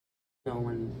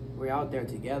When we're out there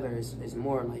together, it's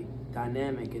more like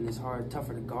dynamic and it's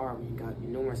tougher to guard when you got your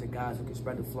numerous of guys who can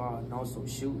spread the floor and also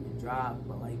shoot and drive.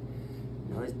 But like,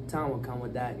 this time will come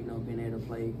with that, being able to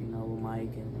play, with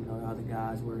Mike and, the other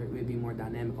guys where we'd be more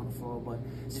dynamic on the floor. But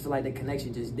I just feel like the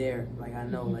connection just there. Like, I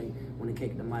know, like, when to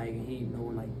kick the Mike and he,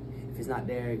 when, like, if it's not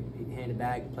there, he hand it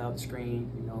back, play out the screen,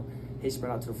 hit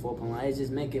spread out to the 4 point line. It's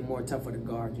just make it more tougher to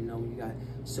guard, when you got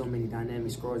so many dynamic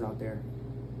scorers out there.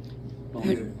 Oh,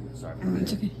 yeah. Sorry.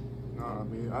 It's okay.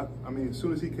 No, I mean, as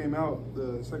soon as he came out,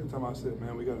 the second time I said,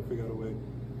 man, we got to figure out a way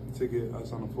to get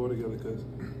us on the floor together because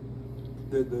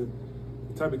the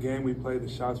type of game we play, the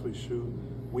shots we shoot,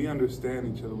 we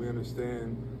understand each other. We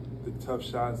understand the tough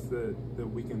shots that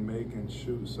we can make and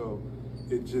shoot. So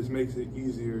it just makes it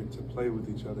easier to play with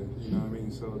each other. You know what I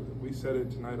mean? So we said it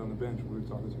tonight on the bench when we were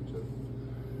talking to each other.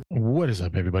 What is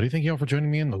up, everybody? Thank you all for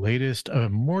joining me in the latest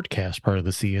Mortcast, part of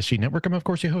the CSG Network. I'm, of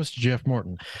course, your host, Jeff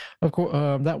Morton. Of course,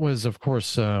 that was, of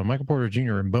course, Michael Porter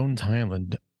Jr. and Bones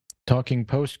Hyland talking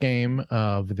post-game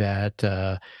of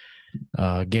that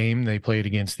game they played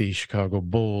against the Chicago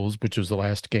Bulls, which was the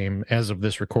last game as of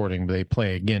this recording. They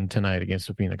play again tonight against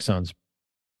the Phoenix Suns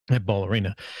at Ball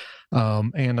Arena.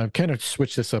 And I've kind of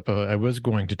switched this up. I was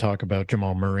going to talk about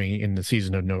Jamal Murray in the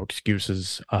Season of No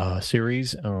Excuses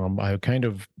series. I kind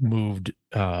of moved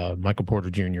Michael Porter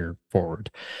Jr.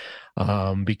 forward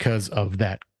because of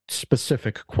that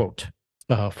specific quote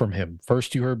from him.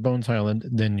 First, you heard Bones Hyland,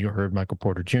 then you heard Michael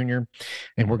Porter Jr.,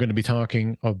 and we're going to be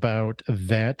talking about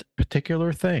that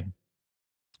particular thing.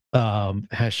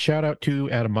 Has shout out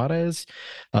to Adam Mares.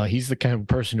 He's the kind of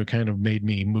person who kind of made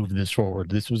me move this forward.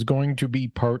 This was going to be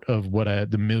part of what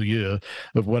the milieu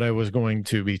of what I was going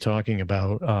to be talking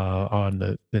about on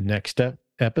the next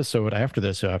episode after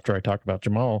this, after I talk about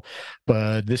Jamal.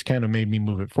 But this kind of made me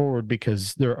move it forward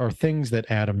because there are things that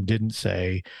Adam didn't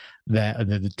say that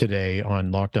today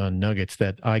on Locked On Nuggets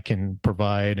that I can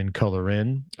provide and color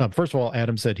in. First of all,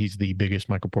 Adam said he's the biggest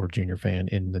Michael Porter Jr. fan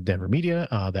in the Denver media.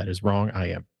 That is wrong.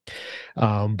 I am.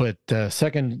 But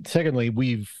secondly,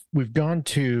 we've gone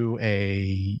to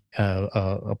a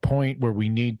point where we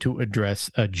need to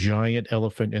address a giant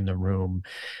elephant in the room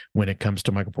when it comes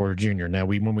to Michael Porter Jr. Now,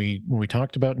 when we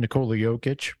talked about Nikola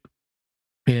Jokic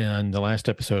in the last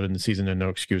episode in the Season of No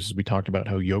Excuses, we talked about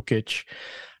how Jokic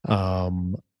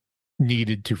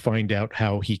needed to find out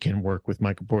how he can work with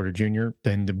Michael Porter Jr.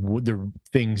 Then the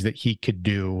things that he could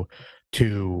do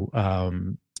to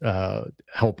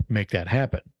help make that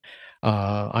happen.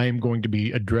 I am going to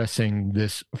be addressing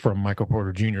this from Michael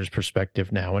Porter Jr.'s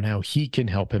perspective now and how he can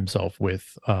help himself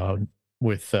with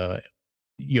Jokic.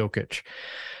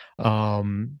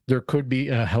 There could be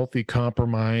a healthy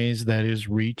compromise that is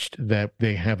reached that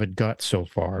they haven't got so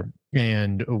far.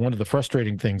 And one of the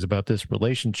frustrating things about this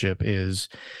relationship is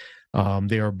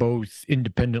they are both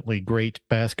independently great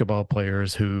basketball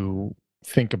players who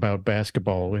think about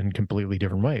basketball in completely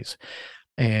different ways.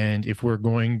 And if we're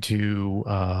going to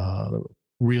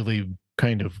really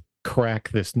kind of crack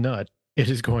this nut, it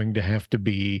is going to have to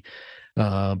be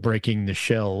breaking the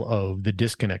shell of the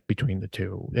disconnect between the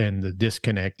two. And the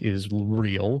disconnect is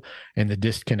real, and the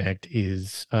disconnect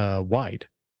is wide.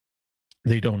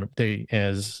 As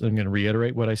I'm going to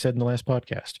reiterate what I said in the last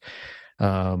podcast,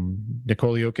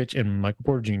 Nikola Jokic and Michael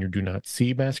Porter Jr. do not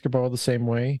see basketball the same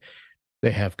way.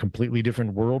 They have completely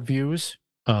different worldviews.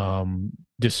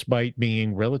 Despite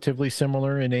being relatively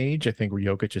similar in age, I think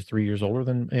Jokic is 3 years older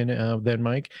than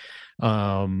Mike.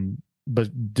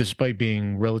 But despite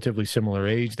being relatively similar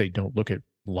age, they don't look at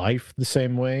life the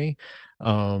same way.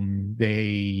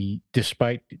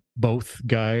 Despite both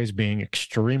guys being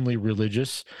extremely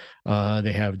religious,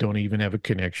 don't even have a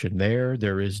connection there.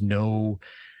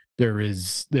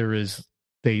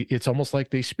 It's almost like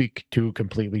they speak two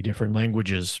completely different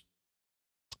languages.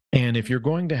 And if you're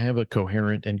going to have a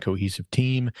coherent and cohesive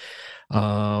team,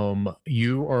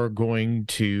 you are going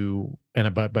to,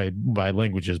 and by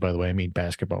languages, by the way, I mean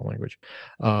basketball language.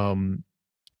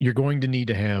 You're going to need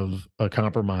to have a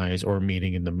compromise or a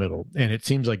meeting in the middle. And it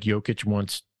seems like Jokic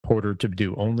wants Porter to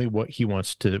do only what he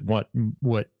wants to, what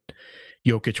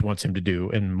Jokic wants him to do,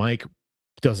 and Mike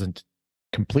doesn't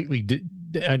completely.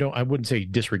 I wouldn't say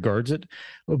disregards it,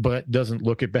 but doesn't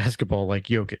look at basketball like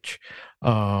Jokic.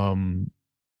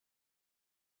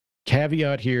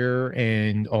 Caveat here,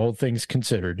 and all things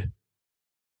considered,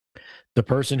 the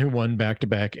person who won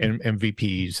back-to-back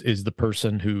MVPs is the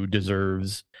person who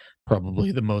deserves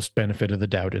probably the most benefit of the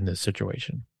doubt in this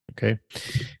situation. Okay.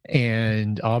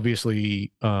 And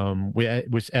obviously,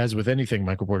 as with anything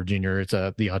Michael Porter Jr., it's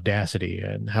the audacity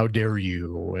and how dare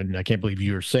you, and I can't believe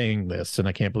you're saying this, and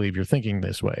I can't believe you're thinking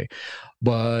this way.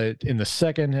 But in the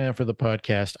second half of the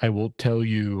podcast, I will tell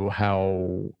you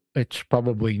how it's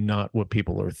probably not what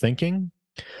people are thinking,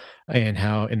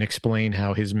 and explain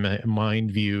how his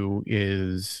mind view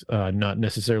is not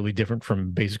necessarily different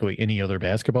from basically any other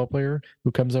basketball player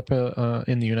who comes up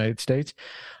in the United States.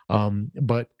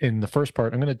 But in the first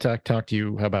part, I'm going to talk to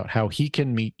you about how he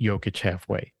can meet Jokic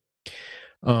halfway.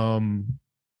 The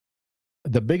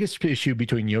biggest issue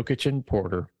between Jokic and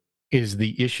Porter is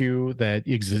the issue that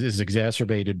is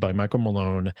exacerbated by Michael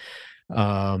Malone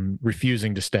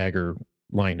refusing to stagger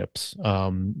lineups.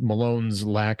 Malone's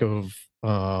lack of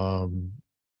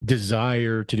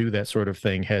desire to do that sort of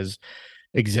thing has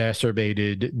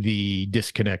exacerbated the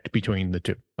disconnect between the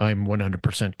two. I'm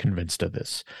 100% convinced of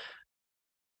this.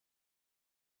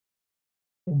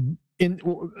 In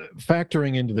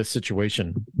factoring into this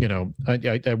situation,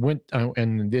 I went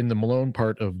and in the Malone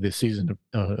part of this season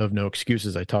of No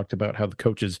Excuses, I talked about how the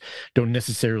coaches don't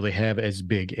necessarily have as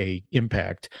big a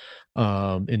impact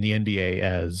in the NBA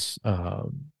as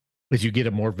you get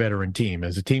a more veteran team.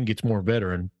 As a team gets more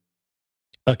veteran,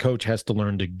 a coach has to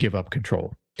learn to give up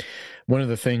control. One of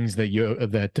the things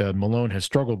that Malone has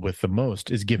struggled with the most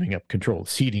is giving up control,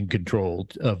 ceding control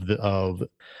of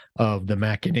the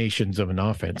machinations of an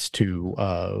offense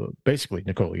to basically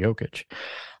Nikola Jokic.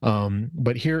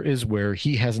 But here is where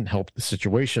he hasn't helped the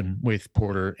situation with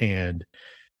Porter and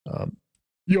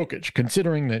Jokic,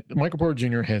 considering that Michael Porter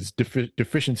Jr. has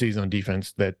deficiencies on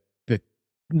defense that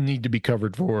need to be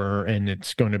covered for, and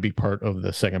it's going to be part of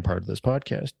the second part of this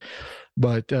podcast.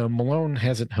 But Malone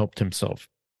hasn't helped himself.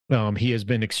 He has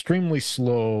been extremely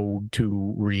slow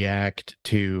to react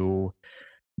to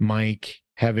Mike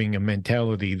having a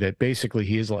mentality that basically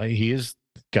he is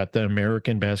got the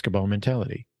American basketball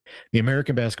mentality. The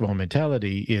American basketball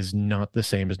mentality is not the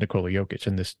same as Nikola Jokic,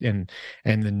 and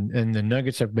the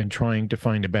Nuggets have been trying to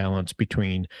find a balance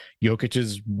between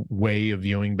Jokic's way of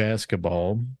viewing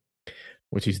basketball,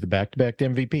 which he's the back-to-back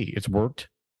MVP. It's worked.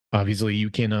 Obviously, you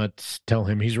cannot tell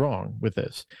him he's wrong with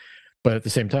this. But at the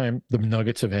same time, the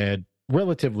Nuggets have had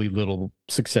relatively little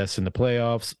success in the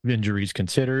playoffs, injuries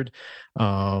considered.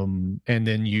 And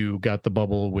then you got the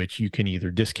bubble, which you can either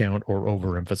discount or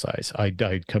overemphasize. I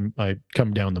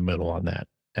come down the middle on that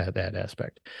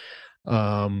aspect.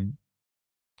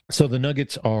 So the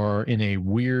Nuggets are in a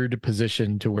weird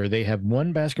position to where they have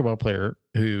one basketball player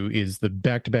who is the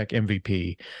back-to-back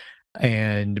MVP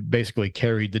and basically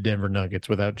carried the Denver Nuggets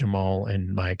without Jamal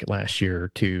and Mike last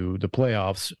year to the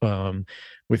playoffs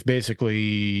with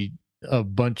basically a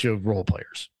bunch of role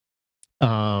players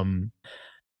and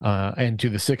to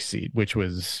the 6th seed, which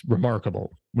was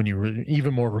remarkable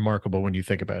even more remarkable when you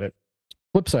think about it.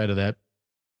 Flip side of that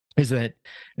is that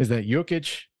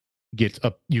Jokic gets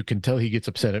up. You can tell he gets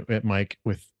upset at Mike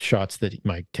with shots that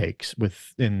Mike takes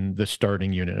within the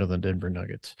starting unit of the Denver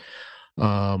Nuggets.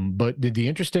 But the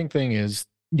interesting thing is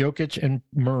Jokic and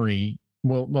Murray,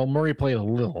 Murray played a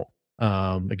little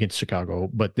against Chicago,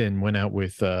 but then went out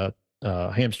with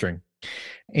hamstring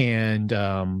and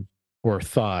or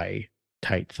tight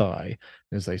thigh,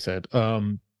 as they said.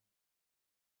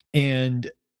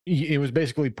 And it was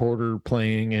basically Porter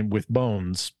playing and with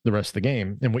Bones the rest of the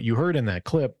game. And what you heard in that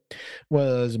clip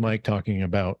was Mike talking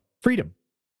about freedom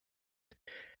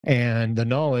and the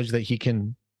knowledge that he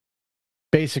can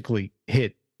basically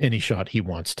hit any shot he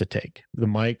wants to take. The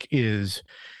Mike is,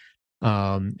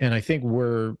 and I think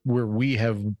where we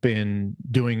have been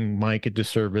doing Mike a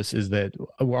disservice is that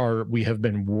we have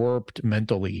been warped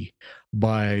mentally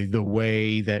by the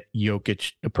way that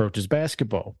Jokic approaches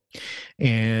basketball.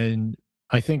 And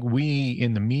I think we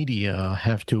in the media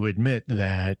have to admit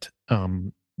that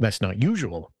that's not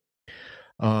usual.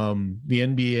 The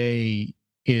NBA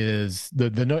is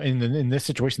in this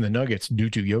situation, the Nuggets, due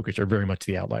to Jokic, are very much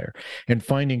the outlier, and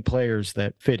finding players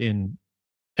that fit in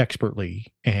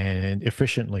expertly and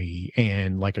efficiently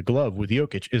and like a glove with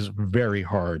Jokic is very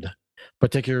hard,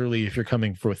 particularly if you're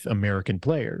coming with American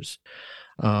players.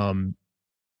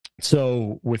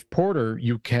 So with Porter,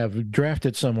 you have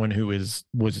drafted someone who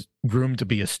was groomed to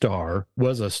be a star,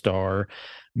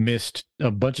 missed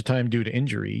a bunch of time due to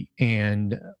injury,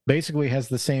 and basically has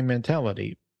the same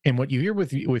mentality. And what you hear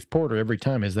with Porter every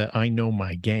time is that I know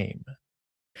my game.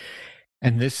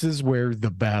 And this is where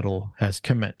the battle has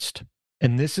commenced.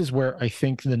 And this is where I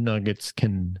think the Nuggets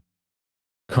can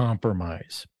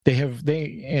compromise.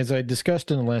 As I discussed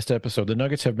in the last episode, the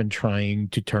Nuggets have been trying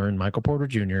to turn Michael Porter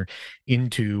Jr.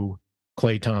 into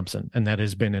Klay Thompson, and that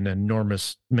has been an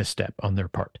enormous misstep on their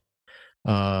part.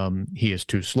 He is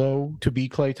too slow to be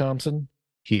Klay Thompson.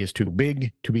 He is too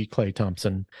big to be Klay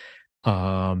Thompson.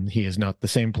 He is not the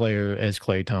same player as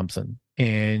Klay Thompson.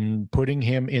 And putting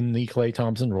him in the Klay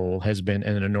Thompson role has been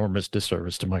an enormous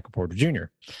disservice to Michael Porter Jr.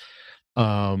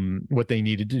 What they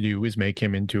needed to do is make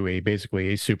him into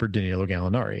basically a super Danilo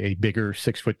Gallinari, a bigger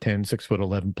 6'10",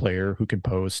 6'11" player who can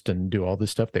post and do all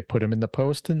this stuff. They put him in the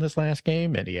post in this last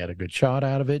game, and he had a good shot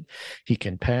out of it. He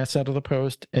can pass out of the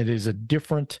post. He is a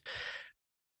different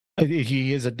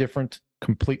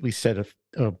completely set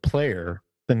of player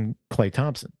than Klay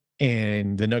Thompson.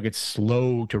 And the Nuggets,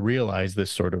 slow to realize this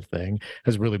sort of thing,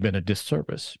 has really been a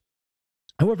disservice.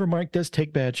 However, Mike does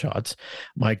take bad shots.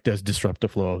 Mike does disrupt the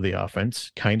flow of the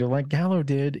offense, kind of like Gallo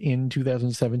did in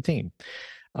 2017.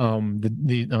 On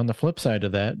the flip side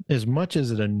of that, as much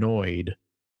as it annoyed,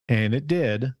 and it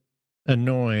did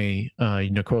annoy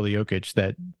Nikola Jokic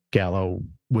that Gallo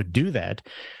would do that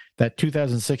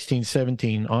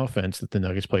 2016-17 offense that the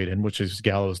Nuggets played in, which is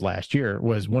Gallo's last year,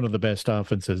 was one of the best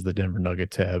offenses the Denver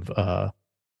Nuggets have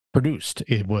produced.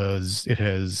 It was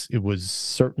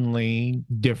certainly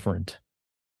different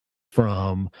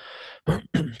from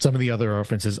some of the other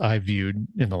offenses I've viewed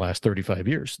in the last 35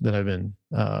 years that I've been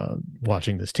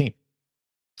watching this team.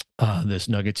 This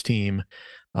Nuggets team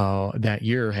that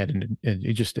year had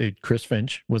Chris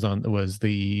Finch was one of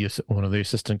the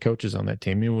assistant coaches on that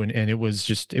team, and it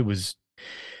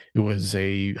was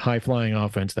a high flying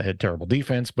offense that had terrible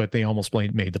defense, but they almost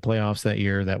made the playoffs that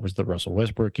year. That was the Russell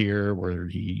Westbrook year where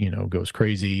he goes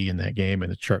crazy in that game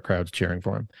and the crowd's cheering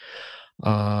for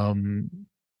him.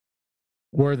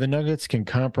 Where the Nuggets can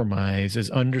compromise is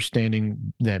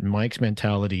understanding that Mike's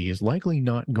mentality is likely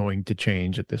not going to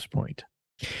change at this point.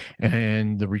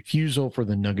 And the refusal for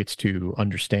the Nuggets to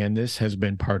understand this has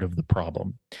been part of the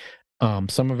problem.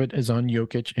 Some of it is on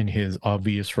Jokic and his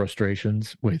obvious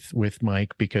frustrations with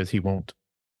Mike because he won't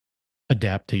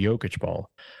adapt to Jokic ball.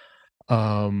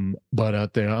 But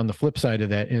out there on the flip side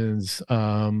of that is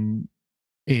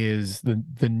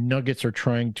the Nuggets are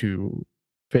trying to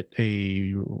fit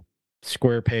a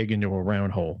square peg into a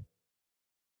round hole.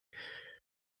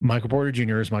 Michael Porter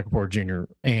Jr. is Michael Porter Jr.,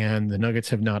 and the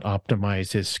Nuggets have not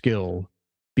optimized his skill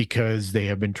because they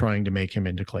have been trying to make him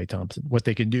into Klay Thompson. What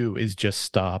they can do is just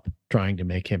stop trying to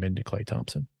make him into Klay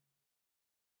Thompson.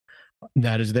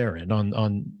 That is their end.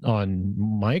 On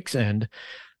Mike's end,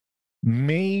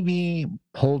 maybe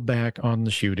hold back on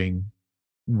the shooting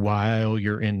while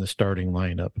you're in the starting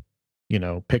lineup.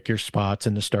 Pick your spots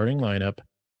in the starting lineup.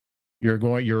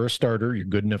 You're a starter. You're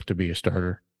good enough to be a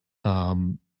starter.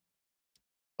 Hold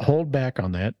back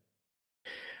on that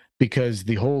because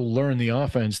the whole learn the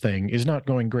offense thing is not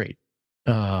going great.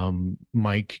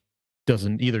 Mike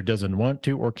doesn't want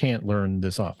to or can't learn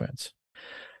this offense.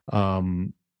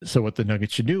 So what the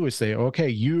Nuggets should do is say, okay,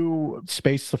 you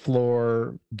space the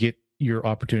floor, get your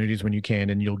opportunities when you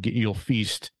can, and you'll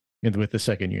feast with the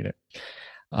second unit.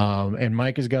 And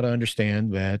Mike has got to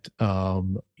understand that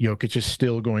Jokic is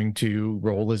still going to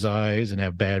roll his eyes and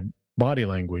have bad body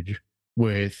language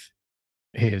with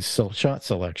his shot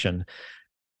selection.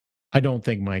 I don't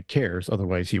think Mike cares.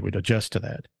 Otherwise, he would adjust to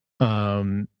that.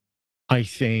 I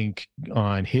think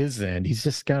on his end, he's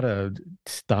just got to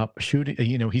stop shooting.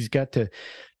 He's got to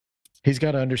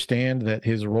understand that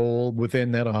his role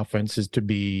within that offense is to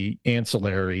be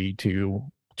ancillary to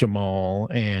Jamal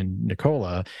and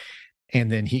Nikola, and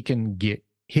then he can get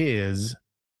his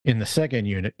in the second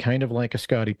unit, kind of like a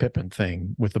Scottie Pippen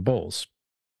thing with the Bulls.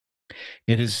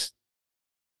 It is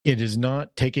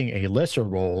not taking a lesser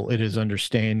role. It is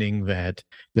understanding that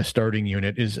the starting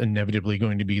unit is inevitably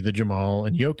going to be the Jamal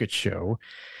and Jokic show.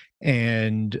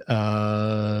 And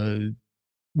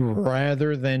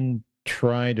rather than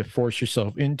try to force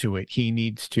yourself into it, he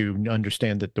needs to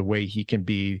understand that the way he can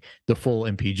be the full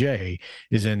MPJ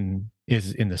is in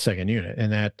the second unit.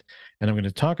 And I'm going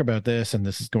to talk about this, and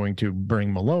this is going to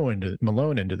bring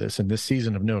Malone into this. And this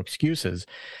season of No Excuses,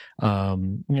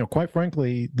 quite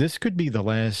frankly, this could be the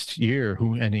last year.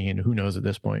 Who knows at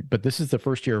this point? But this is the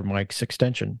first year of Mike's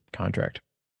extension contract.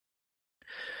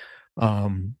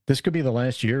 This could be the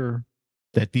last year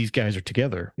that these guys are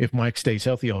together. If Mike stays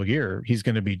healthy all year, he's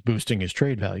going to be boosting his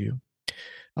trade value.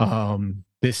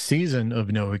 This season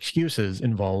of No Excuses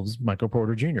involves Michael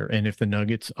Porter Jr. And if the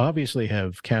Nuggets obviously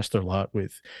have cast their lot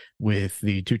with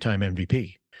the two-time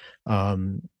MVP,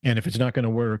 and if it's not going to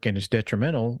work and it's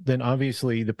detrimental, then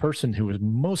obviously the person who is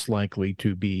most likely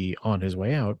to be on his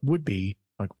way out would be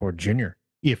Michael Porter Jr.,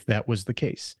 if that was the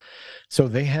case. So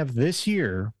they have this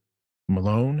year,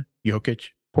 Malone, Jokic,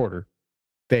 Porter.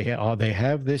 They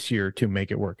have this year to make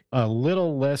it work. A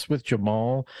little less with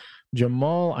Jamal,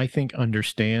 Jamal, I think,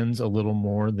 understands a little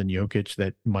more than Jokic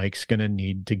that Mike's going to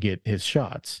need to get his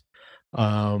shots.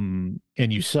 And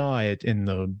you saw it in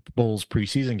the Bulls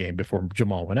preseason game before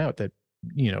Jamal went out that,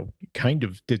 kind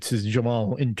of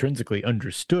Jamal intrinsically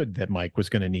understood that Mike was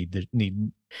going to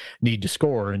need to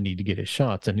score and need to get his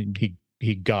shots. And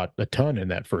he got a ton in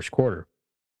that first quarter.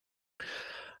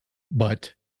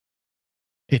 But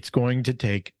it's going to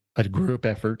take a group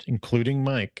effort, including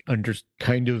Mike,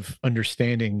 kind of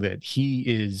understanding that he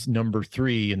is number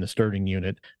 3 in the starting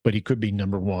unit, but he could be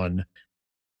number 1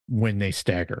 when they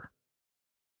stagger.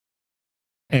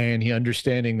 And he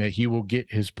understanding that he will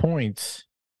get his points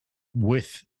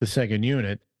with the second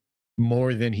unit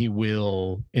more than he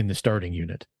will in the starting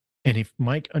unit. And if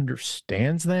Mike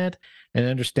understands that and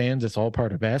understands it's all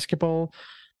part of basketball,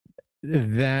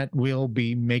 that will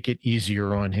make it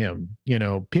easier on him.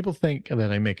 People think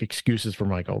that I make excuses for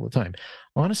Mike all the time.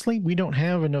 Honestly, we don't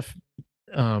have enough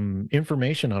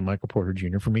information on Michael Porter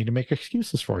Jr. for me to make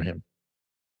excuses for him.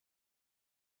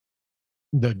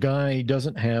 The guy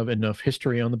doesn't have enough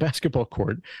history on the basketball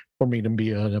court for me to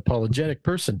be an apologetic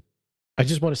person. I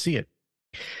just want to see it.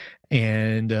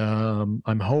 And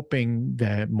I'm hoping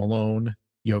that Malone,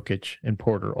 Jokic, and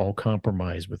Porter all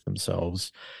compromise with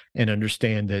themselves and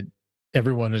understand that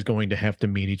everyone is going to have to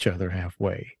meet each other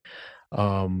halfway.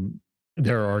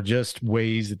 There are just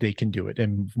ways that they can do it.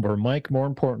 And for Mike, more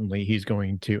importantly, he's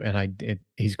going to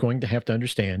have to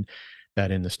understand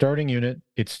that in the starting unit,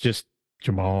 it's just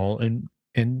Jamal and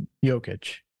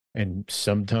Jokic, and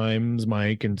sometimes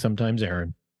Mike and sometimes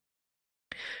Aaron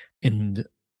and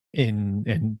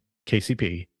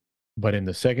KCP. But in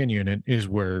the second unit is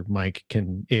where Mike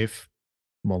can, if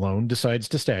Malone decides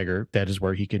to stagger, that is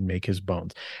where he can make his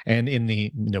bones. And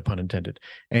no pun intended.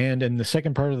 And in the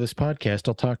second part of this podcast,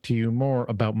 I'll talk to you more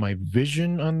about my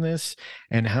vision on this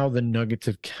and how the Nuggets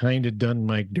have kind of done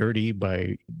Mike dirty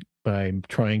by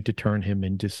trying to turn him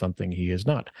into something he is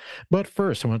not. But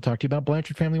first, I want to talk to you about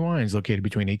Blanchard Family Wines, located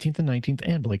between 18th and 19th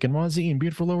and Blake and Wazee in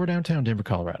beautiful lower downtown Denver,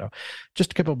 Colorado.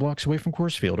 Just a couple of blocks away from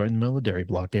Coors Field, right in the middle of the dairy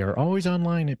block. They are always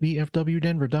online at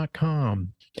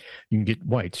bfwdenver.com. You can get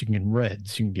whites, you can get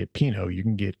reds, you can get Pinot, you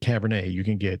can get Cabernet, you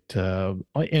can get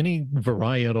any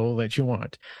varietal that you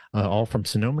want, all from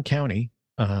Sonoma County,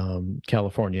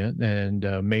 California, and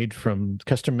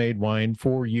custom-made wine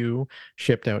for you,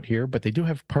 shipped out here. But they do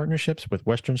have partnerships with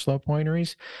Western Slope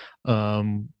Wineries,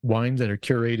 wines that are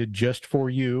curated just for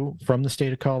you from the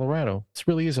state of Colorado. This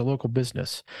really is a local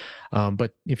business.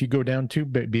 But if you go down to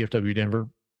BFW Denver,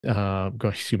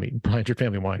 Blanchard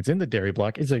Family Wines in the dairy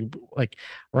block is like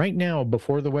right now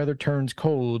before the weather turns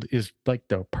cold is like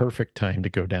the perfect time to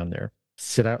go down there.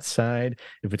 Sit outside.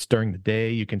 If it's during the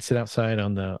day, you can sit outside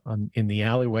in the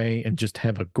alleyway and just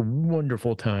have a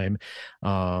wonderful time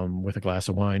with a glass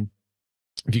of wine.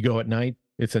 If you go at night,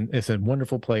 it's a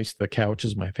wonderful place. The couch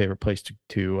is my favorite place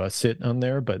to sit on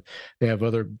there, but they have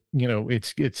other,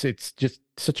 it's just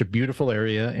such a beautiful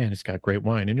area, and it's got great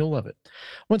wine, and you'll love it.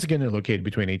 Once again, they're located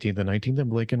between 18th and 19th and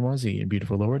Blake and Wazee in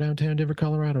beautiful lower downtown Denver,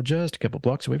 Colorado, just a couple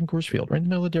blocks away from Coors Field, right in the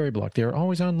middle of the dairy block. They are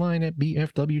always online at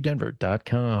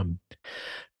bfwdenver.com.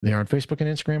 They are on Facebook and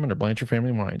Instagram under Blanchard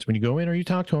Family Wines. When you go in or you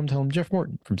talk to them, tell them Jeff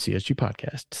Morton from CSG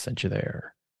Podcast sent you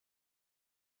there.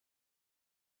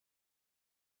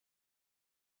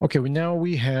 Okay, now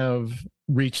we have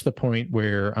reached the point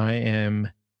where I am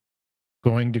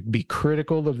going to be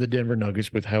critical of the Denver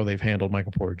Nuggets with how they've handled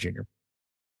Michael Porter Jr.,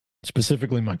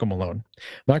 specifically Michael Malone.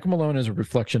 Michael Malone is a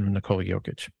reflection of Nikola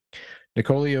Jokic.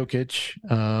 Nikola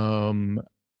Jokic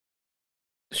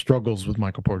struggles with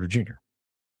Michael Porter Jr.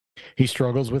 He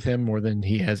struggles with him more than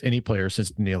he has any player since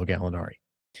Danilo Gallinari.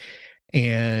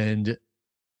 And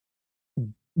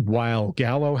while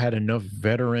Gallo had enough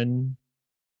veteran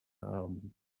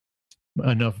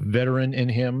in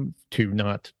him to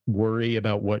not worry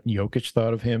about what Jokic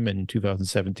thought of him in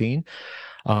 2017,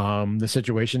 the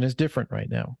situation is different right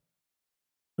now.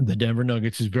 The Denver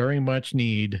Nuggets very much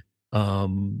need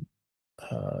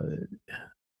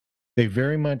they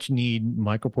very much need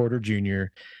Michael Porter Jr.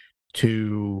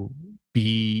 to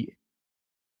be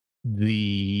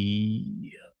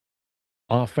the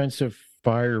offensive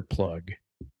fire plug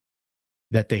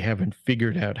that they haven't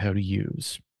figured out how to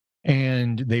use.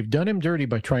 And they've done him dirty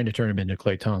by trying to turn him into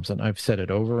Klay Thompson. I've said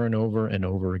it over and over and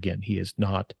over again. He is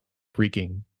not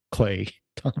freaking Klay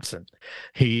Thompson.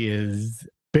 He is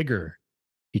bigger.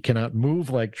 He cannot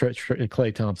move like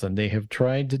Klay Thompson. They have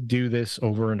tried to do this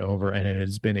over and over, and it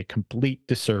has been a complete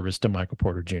disservice to Michael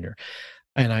Porter Jr.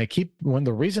 And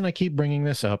the reason I keep bringing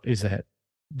this up is that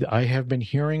I have been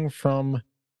hearing from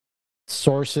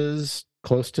sources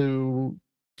close to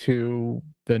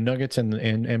the Nuggets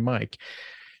and Mike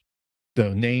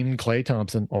the name Klay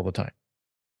Thompson all the time.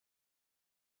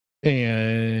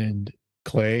 And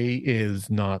Klay is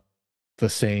not the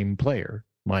same player.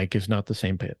 Mike is not the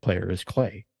same player as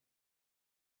Klay.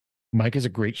 Mike is a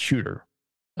great shooter.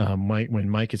 When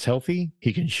Mike is healthy,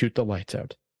 he can shoot the lights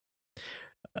out.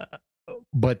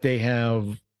 But they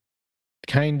have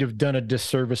kind of done a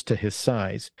disservice to his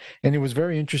size. And it was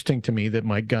very interesting to me that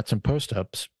Mike got some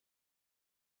post-ups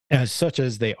as such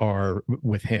as they are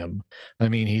with him. I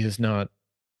mean, he is not,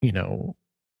 Lou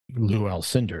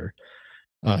Alcindor.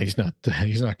 He's not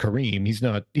Kareem. He's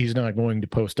not going to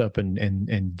post up and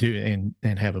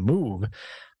have a move.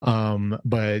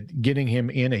 But getting him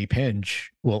in a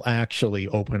pinch will actually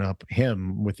open up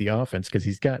him with the offense because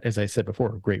he's got, as I said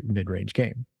before, a great mid-range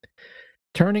game.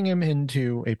 Turning him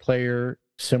into a player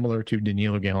similar to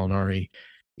Danilo Gallinari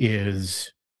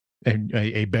is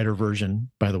a better version,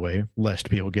 by the way, lest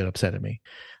people get upset at me,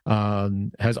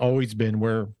 has always been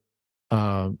where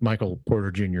Michael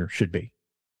Porter Jr. should be.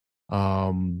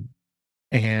 And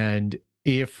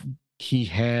if he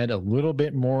had a little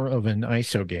bit more of an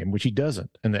ISO game, which he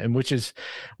doesn't, and which is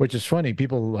funny.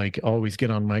 People like always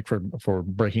get on Mike for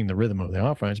breaking the rhythm of the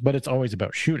offense, but it's always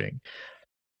about shooting.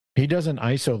 He doesn't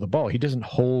ISO the ball. He doesn't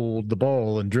hold the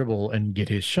ball and dribble and get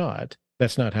his shot.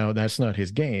 That's not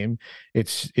his game.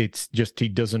 It's just he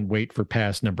doesn't wait for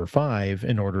pass number 5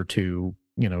 in order to,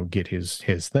 get his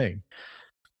thing.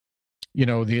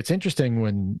 It's interesting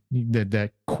when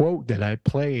that quote that I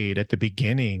played at the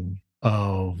beginning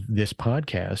of this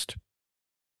podcast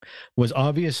was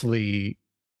obviously,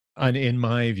 in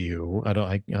my view, I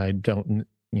don't,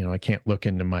 I can't look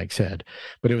into Mike's head,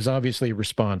 but it was obviously a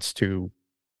response to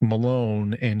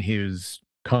Malone and his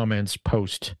comments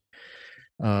post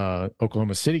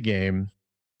Oklahoma City game,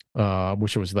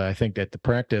 which was I think at the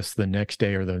practice the next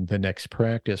day or the next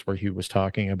practice, where he was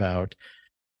talking about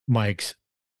Mike's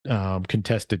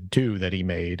contested 2 that he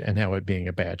made and how it being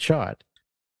a bad shot.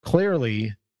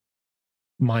 Clearly,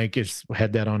 Mike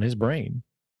had that on his brain,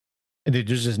 and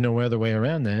there's just no other way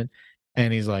around that.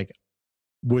 And he's like,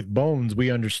 with Bones, we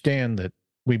understand that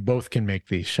we both can make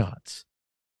these shots.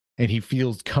 And he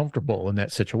feels comfortable in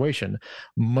that situation,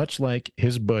 much like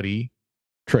his buddy,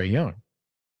 Trae Young.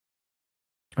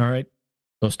 All right.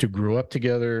 Those two grew up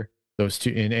together. Those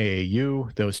two in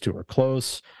AAU. Those two are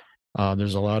close.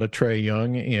 There's a lot of Trae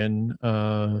Young in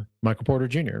Michael Porter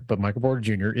Jr., but Michael Porter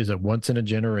Jr. is a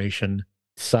once-in-a-generation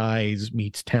size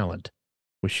meets talent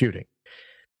with shooting.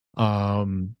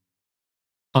 I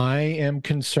am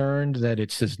concerned that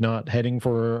it's not heading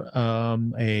for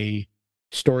a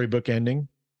storybook ending.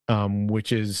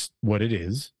 Which is what it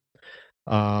is.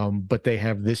 But they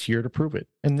have this year to prove it.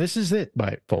 And this is it,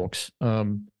 folks.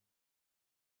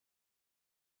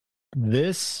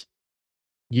 This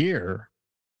year,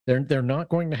 they're not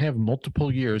going to have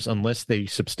multiple years unless they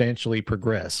substantially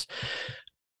progress.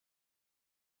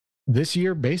 This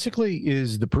year basically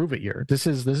is the prove it year. This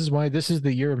is why this is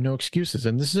the year of no excuses.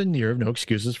 And this is a year of no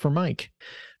excuses for Mike.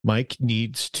 Mike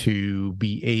needs to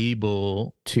be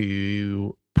able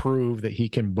to prove that he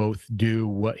can both do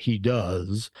what he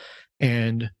does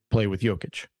and play with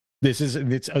Jokic.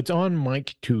 It's on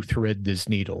Mike to thread this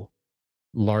needle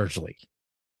largely.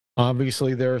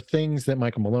 Obviously, there are things that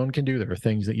Michael Malone can do. There are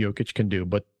things that Jokic can do,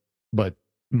 but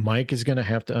Mike is going to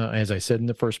have to, as I said in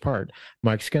the first part,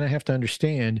 Mike's going to have to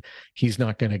understand he's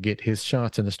not going to get his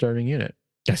shots in the starting unit.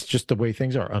 That's just the way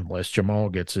things are, unless Jamal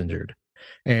gets injured.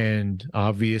 And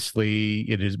obviously,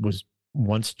 was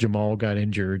once Jamal got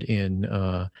injured in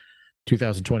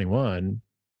 2021,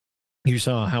 you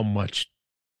saw how much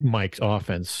Mike's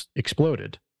offense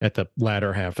exploded at the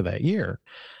latter half of that year,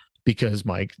 because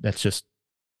Mike, that's just,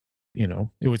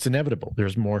 it was inevitable.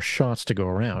 There's more shots to go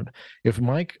around. If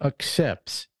Mike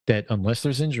accepts that unless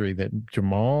there's injury, that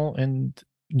Jamal and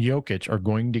Jokic are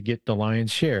going to get the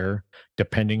lion's share,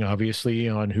 depending obviously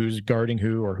on who's guarding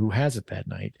who or who has it that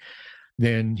night,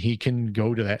 then he can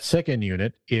go to that second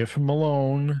unit. If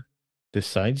Malone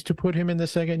decides to put him in the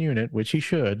second unit, which he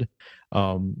should,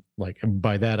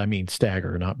 by that I mean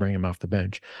stagger, not bring him off the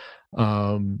bench.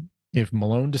 If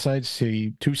Malone decides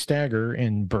to stagger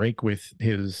and break with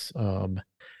his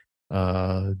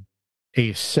a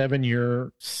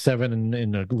 7-year, 7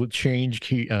 in a change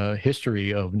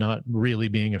history of not really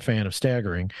being a fan of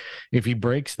staggering, if he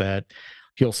breaks that,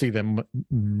 he'll see that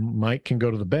Mike can go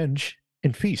to the bench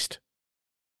and feast.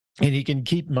 And he can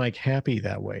keep Mike happy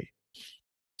that way.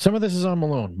 Some of this is on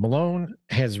Malone. Malone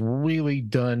has really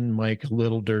done Mike a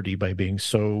little dirty by being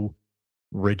so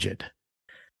rigid.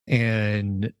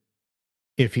 And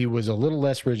if he was a little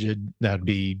less rigid, that'd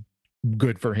be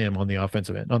good for him on the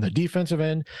offensive end. On the defensive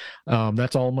end,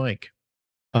 that's all Mike.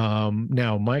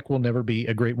 Now, Mike will never be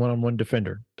a great one-on-one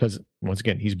defender because, once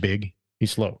again, he's big,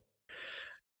 he's slow.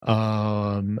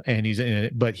 But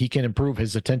he can improve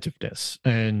his attentiveness.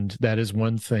 And that is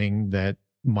one thing that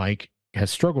Mike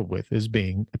has struggled with, is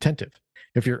being attentive.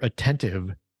 If you're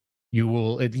attentive, you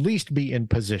will at least be in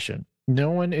position.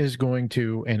 No one is going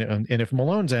to, and if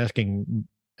Malone's asking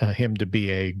him to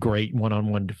be a great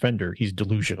one-on-one defender, he's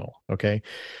delusional, okay?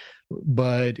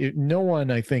 But no one,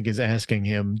 I think, is asking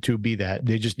him to be that.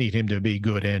 They just need him to be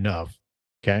good enough,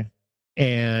 okay?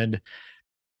 And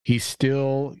he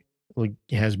still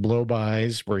has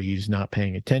blow-bys where he's not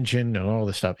paying attention and all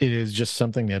this stuff. It is just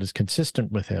something that is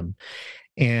consistent with him.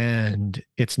 And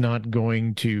it's not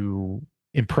going to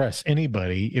impress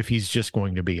anybody if he's just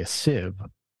going to be a sieve.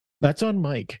 That's on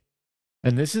Mike.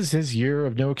 And this is his year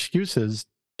of no excuses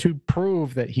to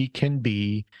prove that he can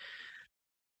be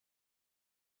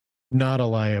not a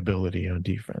liability on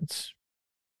defense.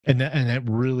 And that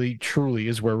really, truly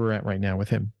is where we're at right now with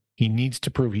him. He needs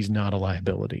to prove he's not a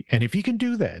liability. And if he can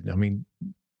do that, I mean,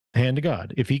 hand to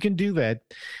God, if he can do that,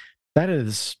 that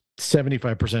is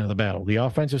 75% of the battle. The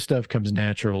offensive stuff comes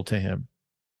natural to him.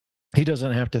 He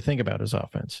doesn't have to think about his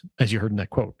offense, as you heard in that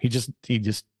quote. He just,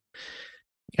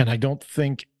 and I don't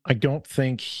think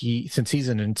since he's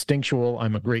an instinctual,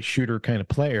 I'm a great shooter kind of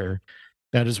player,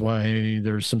 that is why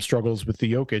there's some struggles with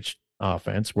the Jokic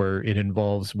offense where it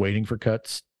involves waiting for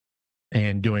cuts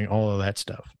and doing all of that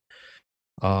stuff,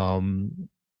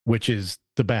 which is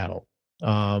the battle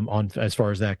on as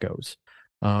far as that goes.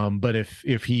 But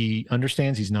if he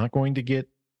understands he's not going to get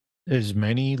as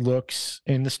many looks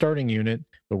in the starting unit,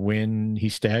 but when he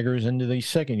staggers into the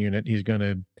second unit, he's going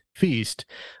to feast.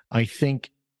 I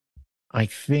think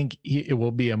it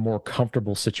will be a more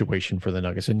comfortable situation for the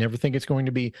Nuggets. I never think it's going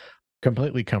to be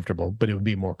completely comfortable, but it would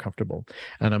be more comfortable.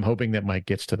 And I'm hoping that Mike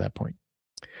gets to that point.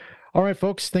 All right,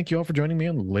 folks, thank you all for joining me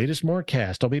on the latest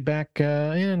Morecast. I'll be back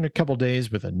in a couple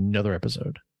days with another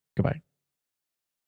episode. Goodbye.